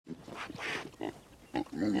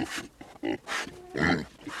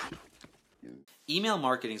Email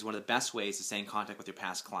marketing is one of the best ways to stay in contact with your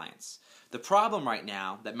past clients. The problem right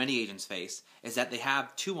now that many agents face is that they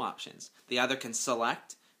have two options. They either can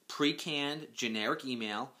select pre-canned generic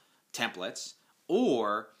email templates,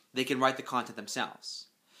 or they can write the content themselves.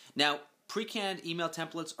 Now, pre-canned email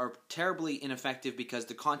templates are terribly ineffective because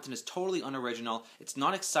the content is totally unoriginal, it's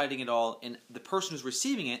not exciting at all, and the person who's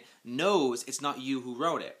receiving it knows it's not you who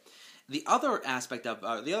wrote it. The other aspect of,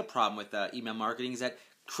 the other problem with email marketing is that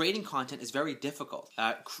creating content is very difficult.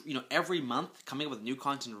 Every month coming up with new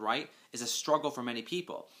content to write is a struggle for many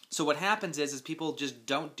people. So what happens is people just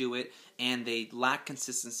don't do it, and they lack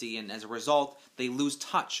consistency, and as a result, they lose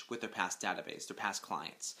touch with their past database, their past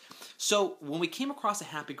clients. So when we came across the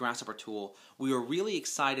Happy Grasshopper tool, we were really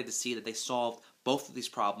excited to see that they solved both of these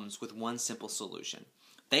problems with one simple solution.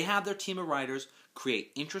 They have their team of writers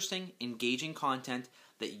create interesting, engaging content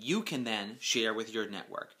that you can then share with your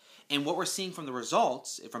network. And what we're seeing from the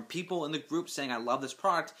results, from people in the group saying, I love this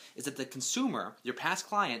product, is that the consumer, your past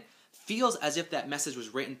client, feels as if that message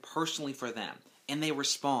was written personally for them, and they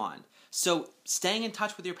respond. So staying in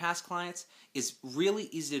touch with your past clients is really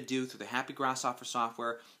easy to do through the Happy Grasshopper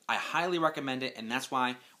software. I highly recommend it, and that's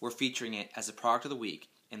why we're featuring it as the product of the week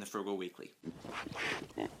in the Frugal Weekly.